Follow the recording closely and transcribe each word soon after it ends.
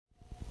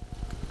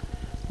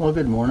Well,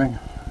 good morning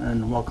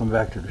and welcome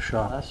back to the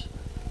shop.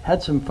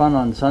 Had some fun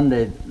on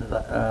Sunday.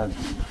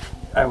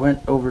 I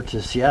went over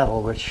to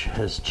Seattle, which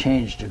has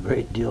changed a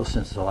great deal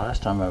since the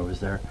last time I was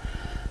there,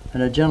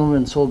 and a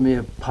gentleman sold me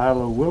a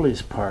pile of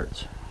Willys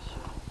parts.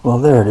 Well,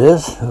 there it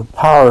is. The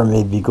power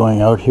may be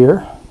going out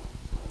here.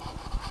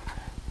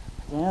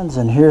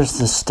 And here's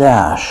the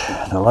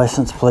stash, the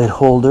license plate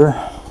holder.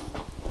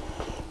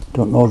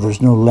 Don't know if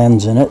there's no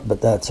lens in it, but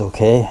that's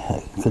okay.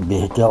 It could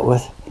be dealt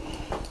with.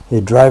 The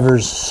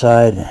driver's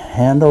side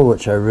handle,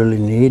 which I really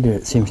need.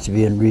 It seems to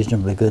be in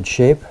reasonably good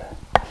shape.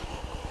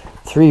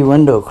 3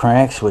 window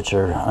cranks, which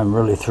I'm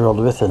really thrilled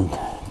with, and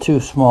 2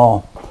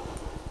 small,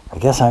 I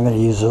guess I'm going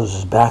to use those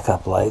as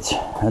backup lights.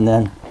 And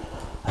then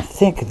I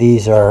think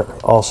these are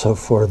also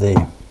for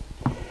the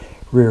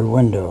rear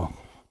window.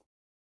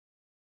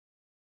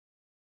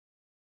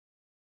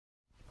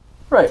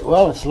 Right,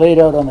 well, it's laid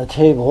out on the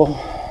table.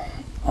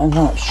 I'm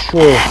not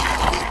sure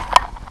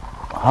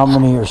how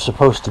many are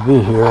supposed to be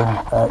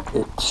here.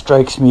 It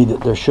strikes me that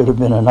there should have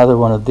been another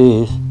one of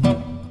these.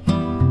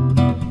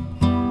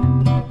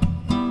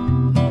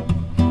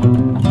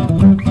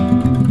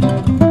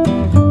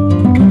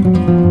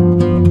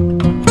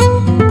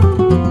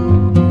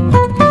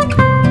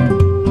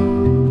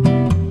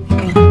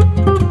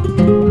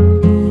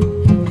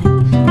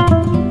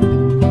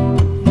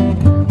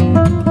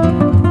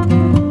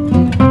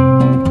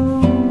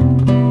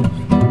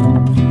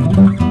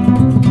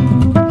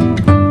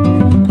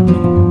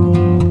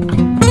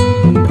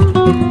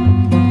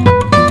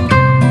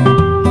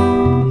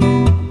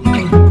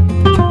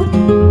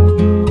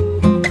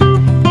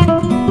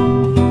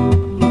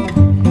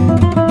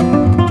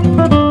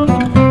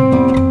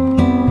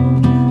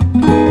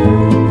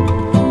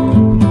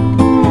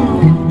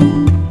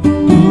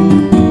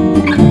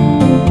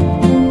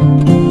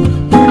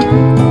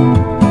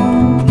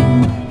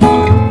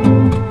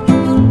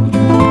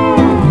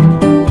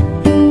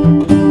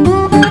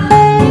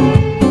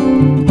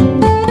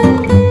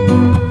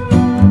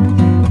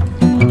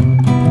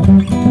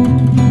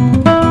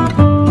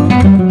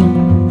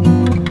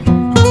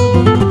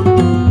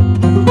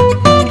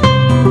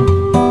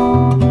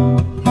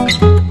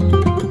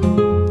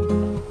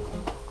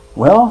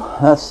 Well,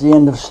 that's the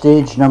end of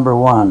stage number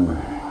 1.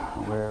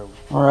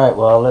 Alright,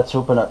 well, let's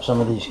open up some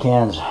of these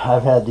cans.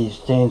 I've had these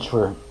stains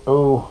for,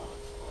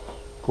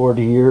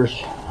 40 years.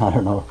 I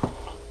don't know,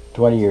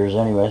 20 years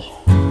anyways.